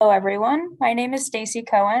Hello, everyone. My name is Stacy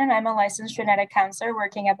Cohen, and I'm a licensed genetic counselor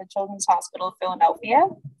working at the Children's Hospital of Philadelphia.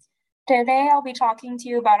 Today, I'll be talking to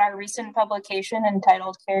you about our recent publication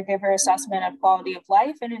entitled Caregiver Assessment of Quality of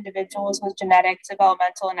Life in Individuals with Genetic,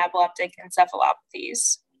 Developmental, and Epileptic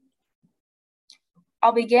Encephalopathies.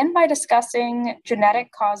 I'll begin by discussing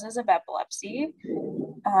genetic causes of epilepsy.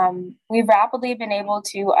 We've rapidly been able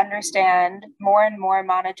to understand more and more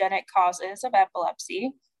monogenic causes of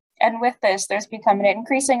epilepsy. And with this, there's become an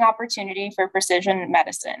increasing opportunity for precision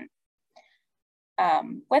medicine.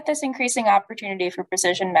 With this increasing opportunity for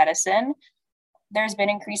precision medicine, there's been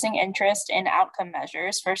increasing interest in outcome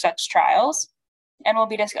measures for such trials. And we'll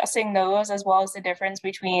be discussing those as well as the difference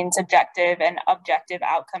between subjective and objective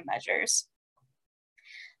outcome measures.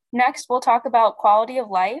 Next, we'll talk about quality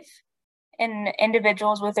of life in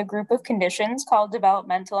individuals with a group of conditions called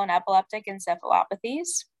developmental and epileptic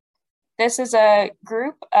encephalopathies. This is a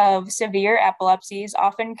group of severe epilepsies,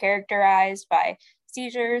 often characterized by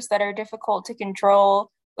seizures that are difficult to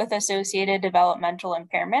control with associated developmental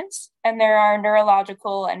impairments. And there are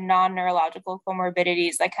neurological and non-neurological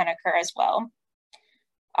comorbidities that can occur as well.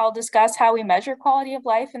 I'll discuss how we measure quality of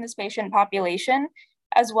life in this patient population,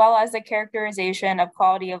 as well as the characterization of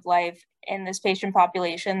quality of life in this patient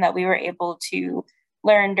population that we were able to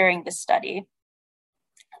learn during this study.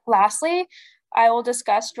 Lastly, I will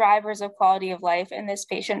discuss drivers of quality of life in this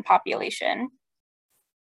patient population.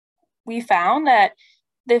 We found that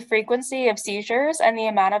the frequency of seizures and the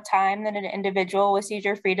amount of time that an individual with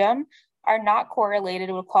seizure freedom are not correlated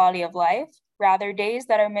with quality of life. Rather, days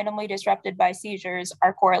that are minimally disrupted by seizures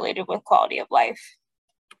are correlated with quality of life.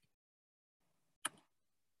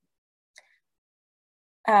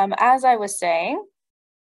 As I was saying,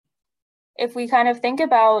 if we kind of think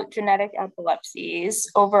about genetic epilepsies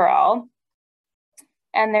overall,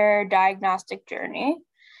 and their diagnostic journey.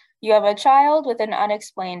 You have a child with an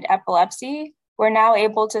unexplained epilepsy. We're now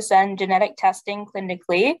able to send genetic testing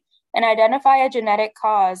clinically and identify a genetic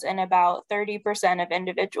cause in about 30% of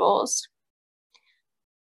individuals.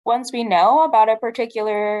 Once we know about a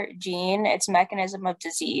particular gene, its mechanism of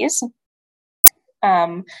disease,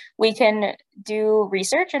 we can do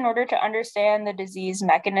research in order to understand the disease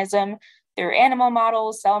mechanism through animal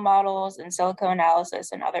models, cell models, in silico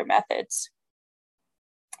analysis, and other methods.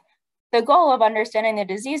 The goal of understanding the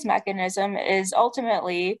disease mechanism is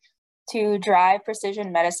ultimately to drive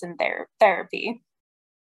precision medicine therapy.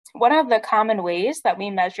 One of the common ways that we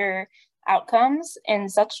measure outcomes in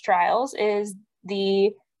such trials is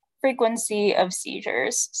the frequency of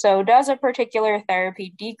seizures. So does a particular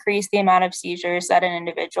therapy decrease the amount of seizures that an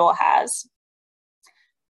individual has?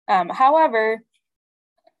 However,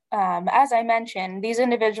 as I mentioned, these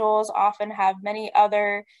individuals often have many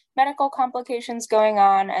other medical complications going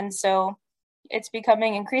on, and so it's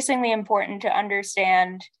becoming increasingly important to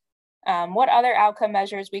understand what other outcome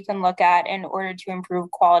measures we can look at in order to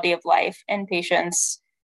improve quality of life in patients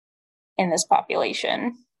in this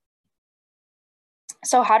population.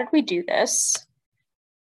 So how did we do this?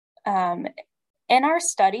 In our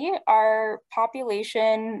study, our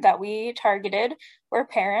population that we targeted were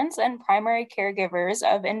parents and primary caregivers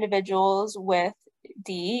of individuals with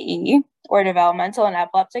DEE, or developmental and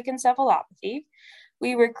epileptic encephalopathy.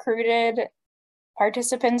 We recruited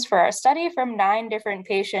participants for our study from 9 different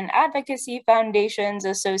patient advocacy foundations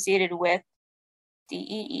associated with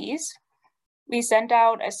DEEs. We sent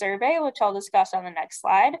out a survey, which I'll discuss on the next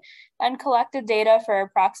slide, and collected data for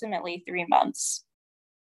approximately 3 months.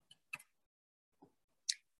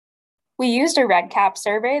 We used a REDCap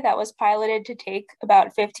survey that was piloted to take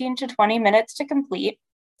about 15 to 20 minutes to complete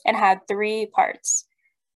and had 3 parts.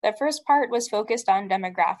 The first part was focused on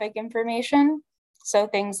demographic information, so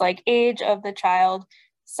things like age of the child,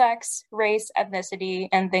 sex, race, ethnicity,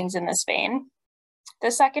 and things in this vein. The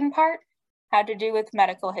second part had to do with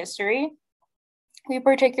medical history. We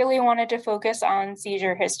particularly wanted to focus on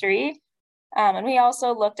seizure history, and we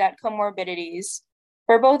also looked at comorbidities.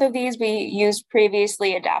 For both of these, we used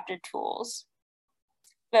previously adapted tools.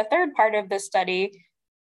 The third part of the study,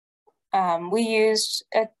 we used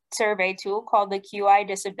a survey tool called the QI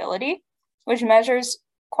Disability, which measures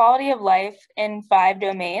quality of life in 5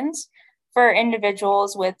 domains for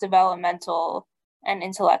individuals with developmental and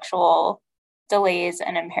intellectual delays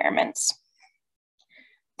and impairments.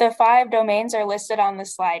 The 5 domains are listed on the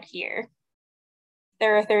slide here.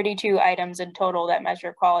 There are 32 items in total that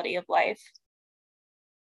measure quality of life.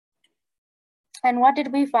 And what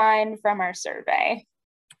did we find from our survey?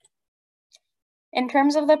 In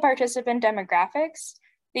terms of the participant demographics,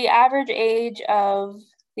 the average age of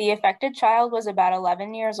the affected child was about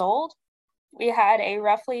 11 years old. We had a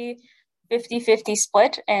roughly 50-50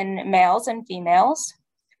 split in males and females.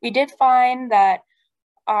 We did find that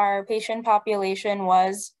our patient population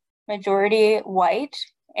was majority white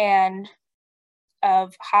and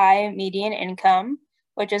of high median income,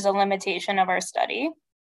 which is a limitation of our study.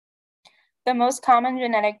 The most common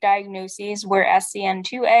genetic diagnoses were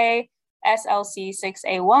SCN2A,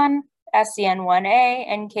 SLC6A1, SCN1A,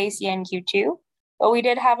 and KCNQ2, but we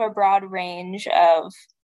did have a broad range of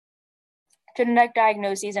genetic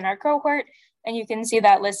diagnoses in our cohort, and you can see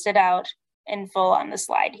that listed out in full on the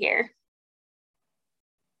slide here.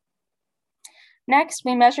 Next,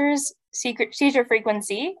 we measure seizure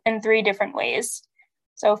frequency in 3 different ways.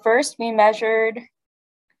 So first, we measured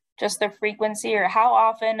just the frequency or how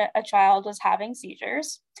often a child was having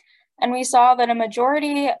seizures. And we saw that a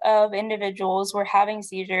majority of individuals were having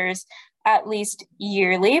seizures at least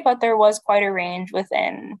yearly, but there was quite a range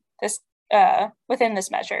within this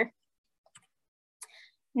measure.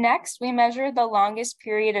 Next, we measured the longest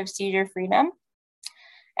period of seizure freedom.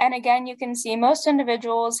 And again, you can see most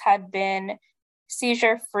individuals had been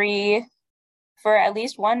seizure-free for at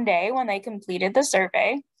least 1 day when they completed the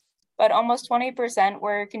survey, but almost 20%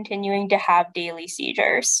 were continuing to have daily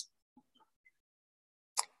seizures.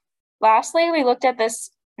 Lastly, we looked at this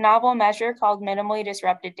novel measure called minimally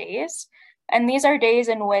disrupted days, and these are days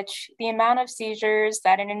in which the amount of seizures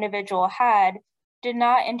that an individual had did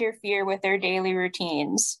not interfere with their daily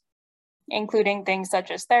routines, including things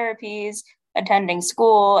such as therapies, attending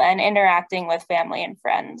school, and interacting with family and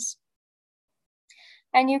friends.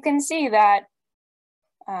 And you can see that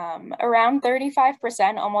around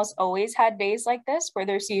 35% almost always had days like this where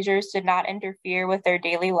their seizures did not interfere with their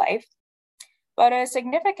daily life. But a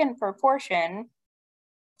significant proportion,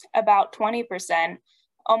 about 20%,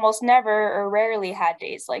 almost never or rarely had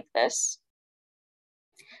days like this.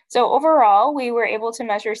 So overall, we were able to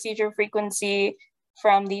measure seizure frequency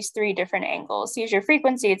from these 3 different angles: seizure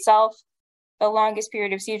frequency itself, the longest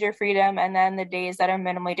period of seizure freedom, and then the days that are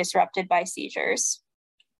minimally disrupted by seizures.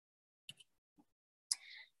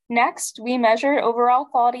 Next, we measured overall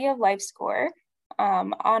quality of life score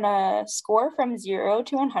on a score from 0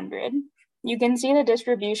 to 100. You can see the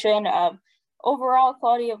distribution of overall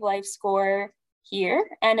quality of life score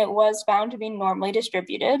here, and it was found to be normally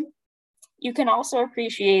distributed. You can also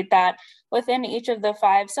appreciate that within each of the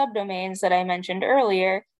 5 subdomains that I mentioned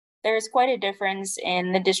earlier, there's quite a difference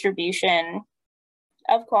in the distribution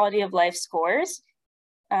of quality of life scores,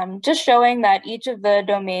 just showing that each of the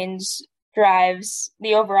domains drives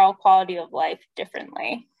the overall quality of life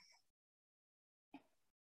differently.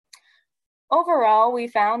 Overall, we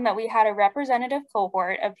found that we had a representative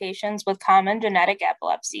cohort of patients with common genetic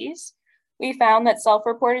epilepsies. We found that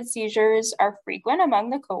self-reported seizures are frequent among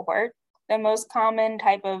the cohort. The most common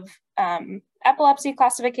type of epilepsy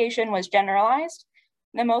classification was generalized.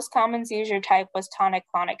 The most common seizure type was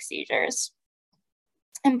tonic-clonic seizures.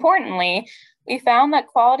 Importantly, we found that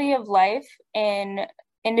quality of life in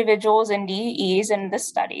individuals in DEEs in this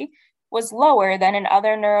study was lower than in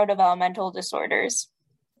other neurodevelopmental disorders.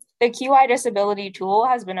 The QI disability tool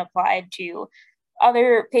has been applied to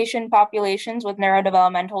other patient populations with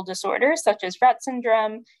neurodevelopmental disorders such as Rett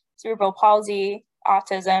syndrome, cerebral palsy,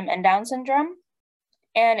 autism, and Down syndrome.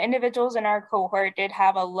 And individuals in our cohort did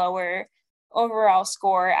have a lower overall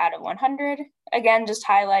score out of 100, again, just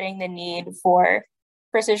highlighting the need for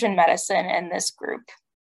precision medicine in this group.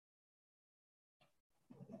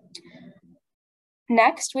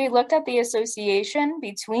 Next, we looked at the association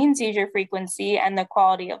between seizure frequency and the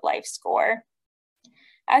quality of life score.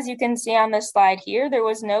 As you can see on this slide here, there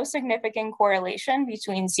was no significant correlation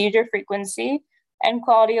between seizure frequency and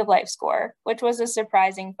quality of life score, which was a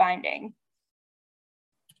surprising finding.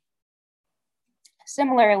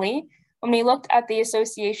 Similarly, when we looked at the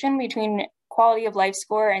association between quality of life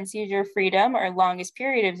score and seizure freedom, or longest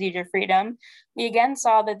period of seizure freedom, we again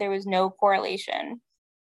saw that there was no correlation.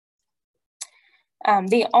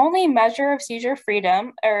 The only measure of seizure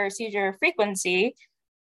freedom or seizure frequency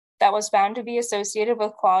that was found to be associated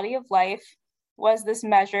with quality of life was this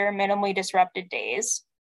measure, minimally disrupted days.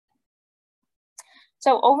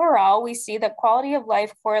 So overall, we see that quality of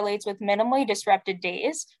life correlates with minimally disrupted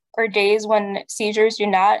days, or days when seizures do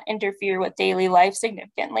not interfere with daily life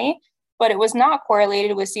significantly, but it was not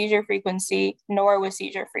correlated with seizure frequency nor with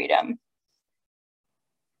seizure freedom.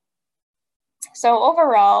 So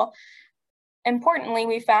overall, importantly,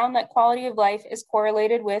 we found that quality of life is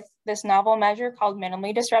correlated with this novel measure called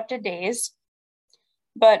minimally disrupted days,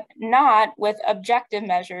 but not with objective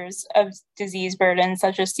measures of disease burden,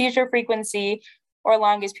 such as seizure frequency or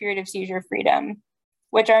longest period of seizure freedom,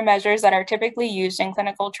 which are measures that are typically used in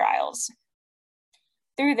clinical trials.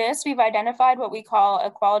 Through this, we've identified what we call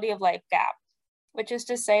a quality of life gap, which is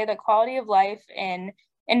to say the quality of life in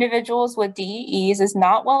individuals with DEEs is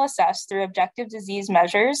not well assessed through objective disease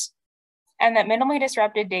measures, and that minimally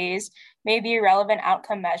disrupted days may be a relevant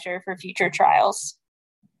outcome measure for future trials.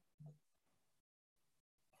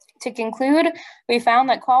 To conclude, we found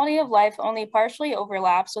that quality of life only partially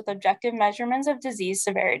overlaps with objective measurements of disease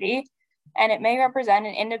severity, and it may represent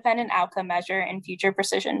an independent outcome measure in future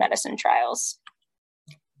precision medicine trials.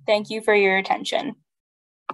 Thank you for your attention.